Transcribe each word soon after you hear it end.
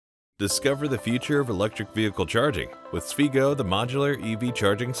Discover the future of electric vehicle charging with SVigo, the modular EV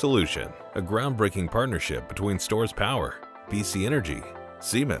charging solution, a groundbreaking partnership between STORZ Power, PC Energy,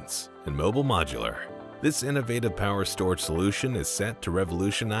 Siemens, and Mobile Modular. This innovative power storage solution is set to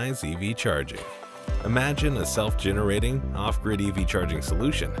revolutionize EV charging. Imagine a self-generating, off-grid EV charging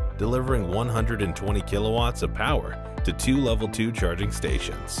solution delivering 120 kilowatts of power to 2 Level 2 charging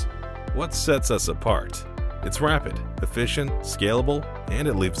stations. What sets us apart? It's rapid, efficient, scalable, and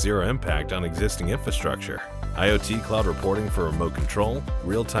it leaves zero impact on existing infrastructure. IoT cloud reporting for remote control,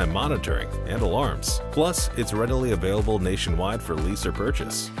 real-time monitoring, and alarms. Plus, it's readily available nationwide for lease or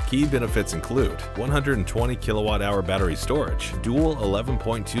purchase. Key benefits include 120 kilowatt-hour battery storage, dual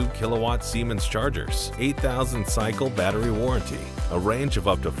 11.2 kilowatt Siemens chargers, 8,000 cycle battery warranty, a range of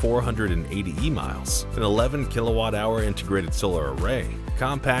up to 480 e-miles, an 11 kilowatt-hour integrated solar array,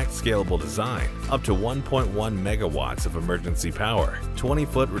 compact scalable design, up to 1.1 megawatts of emergency power,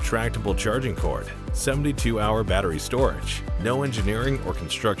 20-foot retractable charging cord, 72-hour battery storage, no engineering or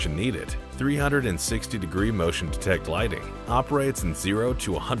construction needed, 360-degree motion detect lighting, operates in 0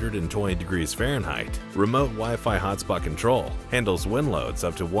 to 120 degrees Fahrenheit, remote Wi-Fi hotspot control, handles wind loads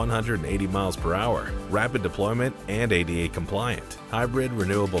up to 180 miles per hour, rapid deployment and ADA compliant, hybrid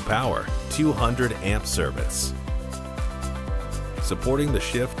renewable power, 200 amp service. Supporting the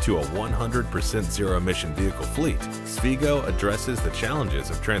shift to a 100% zero-emission vehicle fleet, SVigo addresses the challenges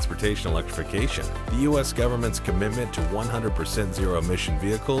of transportation electrification. The U.S. government's commitment to 100% zero-emission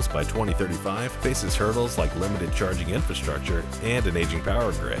vehicles by 2035 faces hurdles like limited charging infrastructure and an aging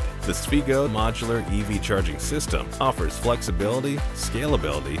power grid. The SVigo modular EV charging system offers flexibility,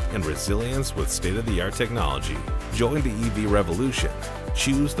 scalability, and resilience with state-of-the-art technology. Join the EV revolution.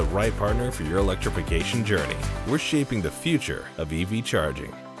 Choose the right partner for your electrification journey. We're shaping the future of EV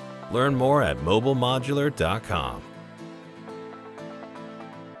charging. Learn more at mobilemodular.com.